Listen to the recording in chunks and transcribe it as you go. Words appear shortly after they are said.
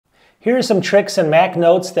Here are some tricks in Mac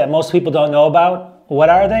Notes that most people don't know about. What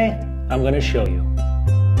are they? I'm going to show you.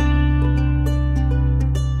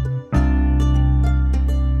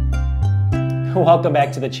 Welcome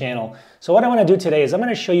back to the channel. So what I want to do today is I'm going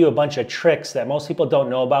to show you a bunch of tricks that most people don't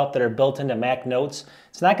know about that are built into Mac Notes.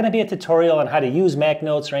 It's not going to be a tutorial on how to use Mac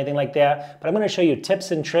Notes or anything like that, but I'm going to show you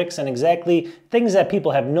tips and tricks and exactly things that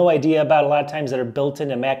people have no idea about a lot of times that are built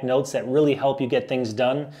into Mac Notes that really help you get things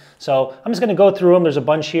done. So I'm just going to go through them. There's a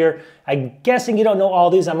bunch here. I'm guessing you don't know all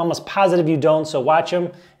these. I'm almost positive you don't, so watch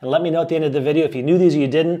them and let me know at the end of the video if you knew these or you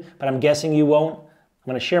didn't, but I'm guessing you won't. I'm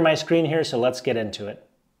going to share my screen here, so let's get into it.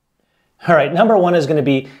 All right, number one is going to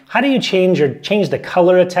be, how do you change the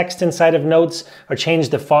color of text inside of Notes or change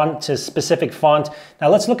the font to a specific font? Now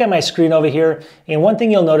let's look at my screen over here. And one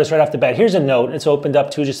thing you'll notice right off the bat, here's a note. It's opened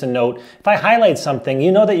up to just a note. If I highlight something,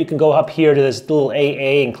 you know that you can go up here to this little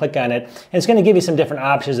AA and click on it. And it's going to give you some different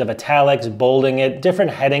options of italics, bolding it,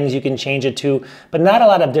 different headings you can change it to, but not a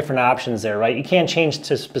lot of different options there, right? You can't change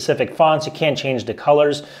to specific fonts. You can't change the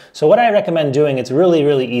colors. So what I recommend doing, it's really,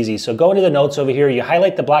 really easy. So go into the notes over here. You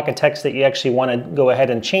highlight the block of text that you actually want to go ahead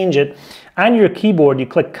and change it. On your keyboard, you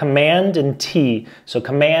click Command and T. So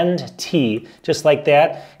Command T, just like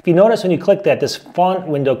that. If you notice when you click that, this font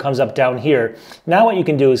window comes up down here. Now what you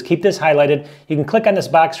can do is keep this highlighted. You can click on this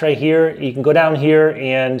box right here. You can go down here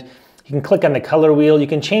and you can click on the color wheel. You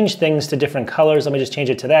can change things to different colors. Let me just change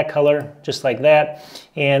it to that color, just like that.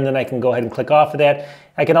 And then I can go ahead and click off of that.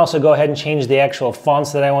 I can also go ahead and change the actual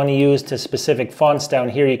fonts that I want to use to specific fonts down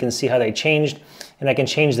here. You can see how they changed. And I can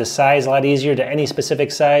change the size a lot easier to any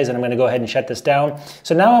specific size. And I'm going to go ahead and shut this down.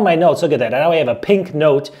 So now on my notes, look at that. Now I have a pink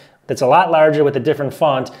note that's a lot larger with a different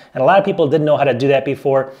font. And a lot of people didn't know how to do that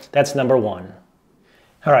before. That's number one.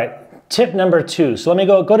 All right. Tip number two. So let me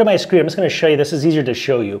go to my screen. I'm just going to show you. This is easier to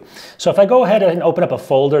show you. So if I go ahead and open up a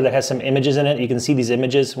folder that has some images in it, you can see these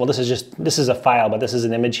images. Well, this is a file, but this is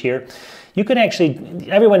an image here. You can actually,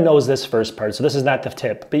 everyone knows this first part, so this is not the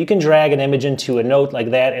tip, but you can drag an image into a note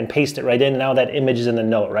like that and paste it right in. Now that image is in the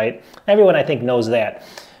note, right? Everyone, I think, knows that.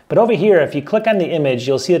 But over here, if you click on the image,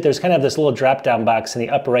 you'll see that there's kind of this little drop-down box in the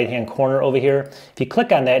upper right-hand corner over here. If you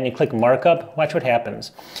click on that and you click Markup, watch what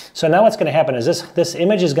happens. So now what's going to happen is this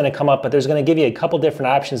image is going to come up, but there's going to give you a couple different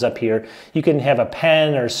options up here. You can have a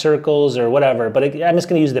pen or circles or whatever, but I'm just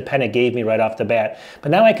going to use the pen it gave me right off the bat.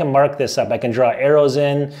 But now I can mark this up. I can draw arrows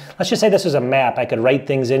in. Let's just say this was a map. I could write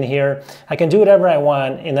things in here. I can do whatever I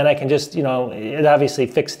want, and then I can just, you know, it obviously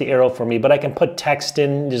fixed the arrow for me, but I can put text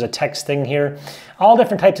in. There's a text thing here. All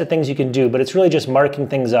different types of things you can do, but it's really just marking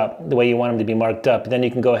things up the way you want them to be marked up. Then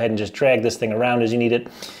you can go ahead and just drag this thing around as you need it.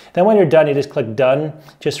 Then when you're done, you just click Done,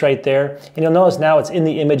 just right there. And you'll notice now it's in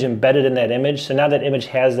the image, embedded in that image. So now that image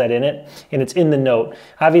has that in it, and it's in the note.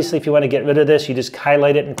 Obviously, if you want to get rid of this, you just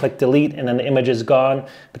highlight it and click Delete, and then the image is gone.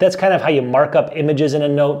 But that's kind of how you mark up images in a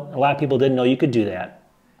note. A lot of people didn't know you could do that.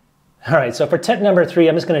 All right, so for tip number three,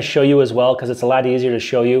 I'm just going to show you as well because it's a lot easier to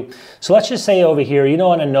show you. So let's just say over here, you know,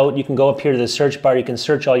 on a note, you can go up here to the search bar. You can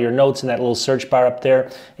search all your notes in that little search bar up there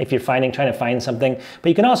if you're trying to find something. But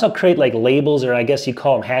you can also create like labels, or I guess you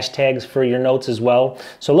call them hashtags for your notes as well.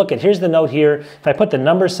 So look, here's the note here. If I put the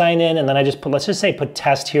number sign in and then I just put, let's just say put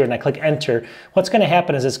test here and I click enter, what's going to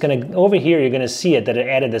happen is it's going to, over here, you're going to see it that it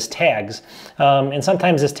added this tags. And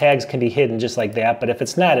sometimes this tags can be hidden just like that, but if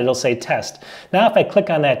it's not, it'll say test. Now if I click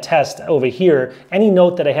on that test over here, any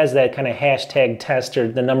note that it has that kind of hashtag test or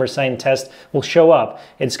the number sign test will show up.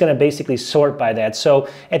 It's going to basically sort by that. So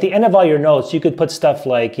at the end of all your notes, you could put stuff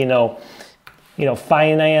like, you know,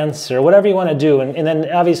 finance or whatever you want to do. And then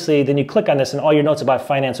obviously, then you click on this and all your notes about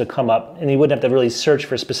finance would come up and you wouldn't have to really search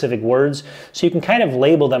for specific words. So you can kind of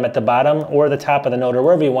label them at the bottom or the top of the note or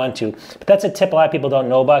wherever you want to. But that's a tip a lot of people don't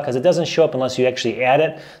know about because it doesn't show up unless you actually add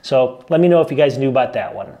it. So let me know if you guys knew about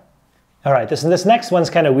that one. All right, this next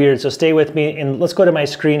one's kind of weird, so stay with me and let's go to my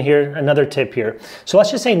screen here, another tip here. So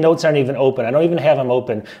let's just say notes aren't even open. I don't even have them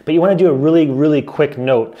open, but you want to do a really, really quick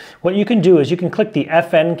note. What you can do is you can click the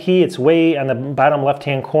FN key, it's way on the bottom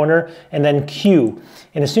left-hand corner, and then Q.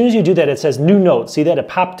 And as soon as you do that, it says new note. See that? It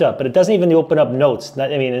popped up, but it doesn't even open up notes. I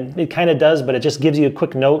mean, it kind of does, but it just gives you a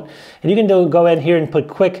quick note. And you can go in here and put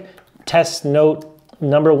quick test note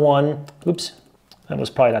number one. Oops. That was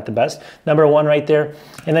probably not the best. Number one right there.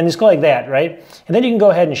 And then just go like that, right? And then you can go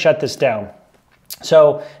ahead and shut this down.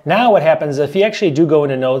 So now what happens if you actually do go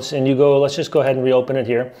into notes and you go, let's just go ahead and reopen it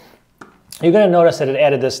here. You're going to notice that it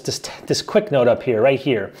added this quick note up here, right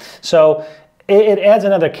here. So it adds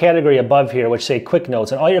another category above here, which say quick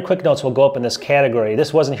notes, and all your quick notes will go up in this category.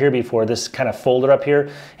 This wasn't here before, this kind of folder up here,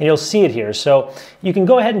 and you'll see it here. So you can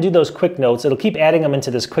go ahead and do those quick notes. It'll keep adding them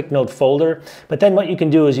into this quick note folder, but then what you can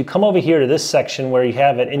do is you come over here to this section where you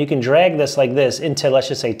have it, and you can drag this like this into, let's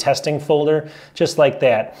just say, testing folder, just like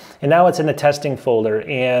that. And now it's in the testing folder,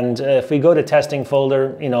 and if we go to testing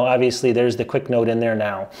folder, you know, obviously there's the quick note in there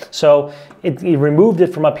now. So it removed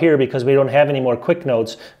it from up here because we don't have any more quick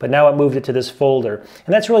notes, but now it moved it to this folder.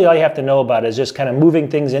 And that's really all you have to know about, is just kind of moving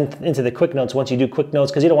things into the quick notes once you do quick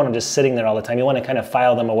notes, because you don't want them just sitting there all the time. You want to kind of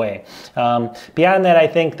file them away. Beyond that, I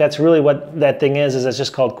think that's really what that thing is it's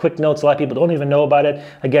just called quick notes. A lot of people don't even know about it.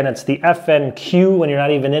 Again, it's the FNQ when you're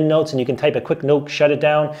not even in notes, and you can type a quick note, shut it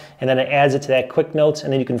down, and then it adds it to that quick notes,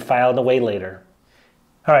 and then you can file it away later.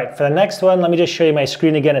 All right, for the next one, let me just show you my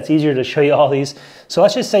screen again. It's easier to show you all these. So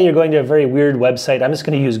let's just say you're going to a very weird website. I'm just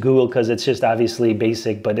going to use Google because it's just obviously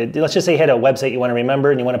basic, but let's just say you had a website you want to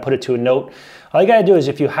remember and you want to put it to a note. All you got to do is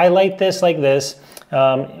if you highlight this like this, you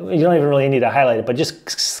don't even really need to highlight it, but just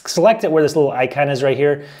select it where this little icon is right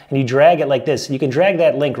here, and you drag it like this. You can drag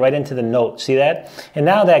that link right into the note. See that? And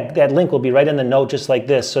now that link will be right in the note just like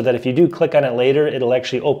this, so that if you do click on it later, it'll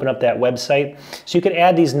actually open up that website. So you can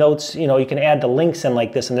add these notes, you know, you can add the links in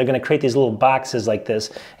like this, and they're going to create these little boxes like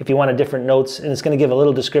this if you want a different notes, and it's going to give a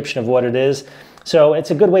little description of what it is. So it's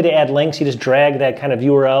a good way to add links. You just drag that kind of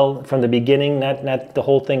URL from the beginning, not the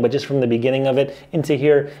whole thing, but just from the beginning of it into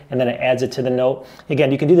here, and then it adds it to the note.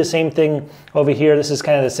 Again, you can do the same thing over here. This is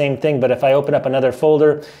kind of the same thing, but if I open up another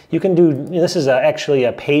folder, you can do, this is actually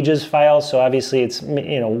a Pages file, so obviously it's,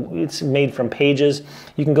 you know, it's made from Pages.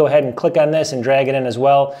 You can go ahead and click on this and drag it in as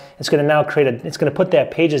well. It's going to now it's going to put that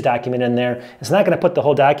Pages document in there. It's not going to put the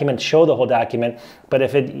whole document, show the whole document, but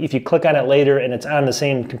if you click on it later and it's on the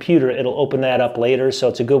same computer, it'll open that up later. So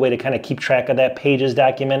it's a good way to kind of keep track of that Pages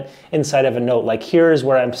document inside of a note. Like here's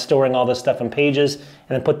where I'm storing all this stuff in Pages, and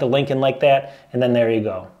then put the link in like that, and then there you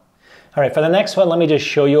go. All right, for the next one, let me just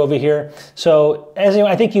show you over here. So as you know,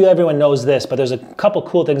 I think everyone knows this, but there's a couple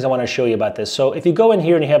cool things I want to show you about this. So if you go in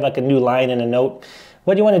here and you have like a new line in a note,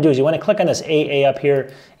 what you want to do is you want to click on this AA up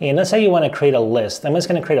here, and let's say you want to create a list. I'm just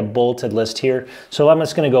going to create a bulleted list here. So I'm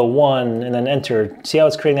just going to go 1 and then enter. See how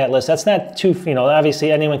it's creating that list? That's not too, you know,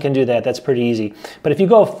 obviously anyone can do that. That's pretty easy. But if you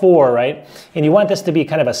go 4, right, and you want this to be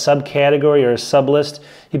kind of a subcategory or a sub list,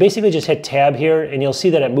 you basically just hit tab here, and you'll see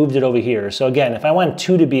that it moved it over here. So again, if I want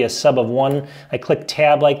 2 to be a sub of 1, I click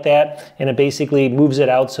tab like that, and it basically moves it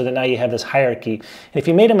out so that now you have this hierarchy. And if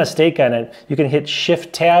you made a mistake on it, you can hit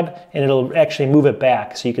Shift tab, and it'll actually move it back.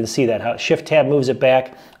 So you can see that, how Shift tab moves it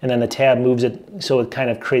back, and then the tab moves it, so it kind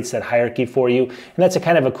of creates that hierarchy for you. And that's a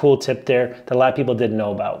kind of a cool tip there that a lot of people didn't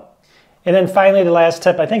know about. And then finally, the last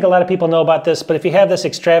tip, I think a lot of people know about this, but if you have this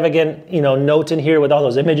extravagant, you know, note in here with all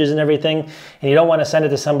those images and everything, and you don't want to send it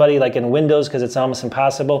to somebody like in Windows because it's almost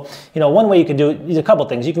impossible, you know, one way you can do it is a couple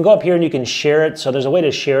things. You can go up here and you can share it. So there's a way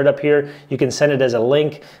to share it up here. You can send it as a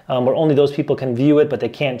link where only those people can view it, but they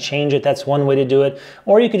can't change it. That's one way to do it.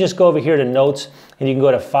 Or you can just go over here to Notes, and you can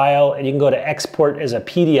go to File, and you can go to Export as a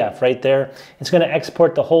PDF right there. It's going to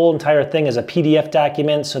export the whole entire thing as a PDF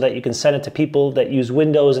document so that you can send it to people that use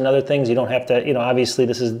Windows and other things. You don't have to, you know, obviously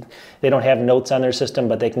they don't have notes on their system,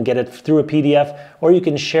 but they can get it through a PDF, or you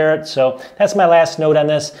can share it. So that's my last note on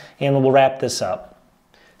this, and we'll wrap this up.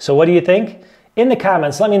 So what do you think? In the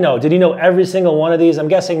comments, let me know. Did you know every single one of these? I'm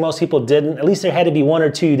guessing most people didn't. At least there had to be 1 or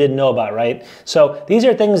 2 you didn't know about, right? So these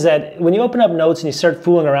are things that when you open up Notes and you start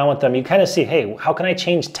fooling around with them, you kind of see, hey, how can I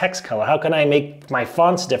change text color? How can I make my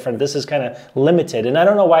fonts different? This is kind of limited. And I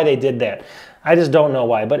don't know why they did that. I just don't know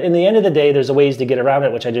why. But in the end of the day, there's ways to get around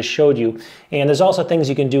it, which I just showed you. And there's also things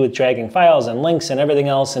you can do with dragging files and links and everything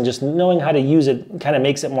else, and just knowing how to use it kind of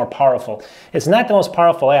makes it more powerful. It's not the most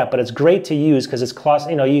powerful app, but it's great to use because it's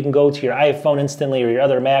you know, you can go to your iPhone instantly or your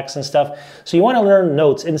other Macs and stuff. So you want to learn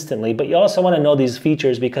Notes instantly, but you also want to know these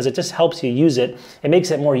features because it just helps you use it. It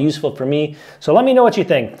makes it more useful for me. So let me know what you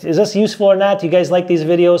think. Is this useful or not? Do you guys like these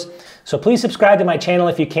videos? So please subscribe to my channel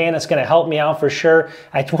if you can. It's going to help me out for sure.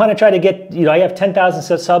 I want to try to get, you know, I have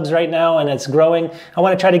 10,000 subs right now and it's growing. I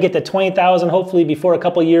want to try to get to 20,000 hopefully before a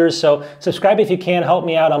couple years. So subscribe if you can. Help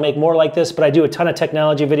me out. I'll make more like this, but I do a ton of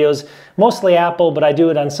technology videos, mostly Apple, but I do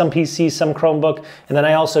it on some PCs, some Chromebook. And then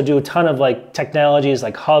I also do a ton of like technologies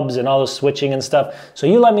like hubs and all those switching and stuff. So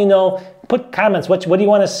you let me know, put comments. What do you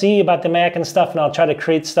want to see about the Mac and stuff? And I'll try to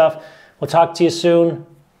create stuff. We'll talk to you soon.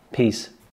 Peace.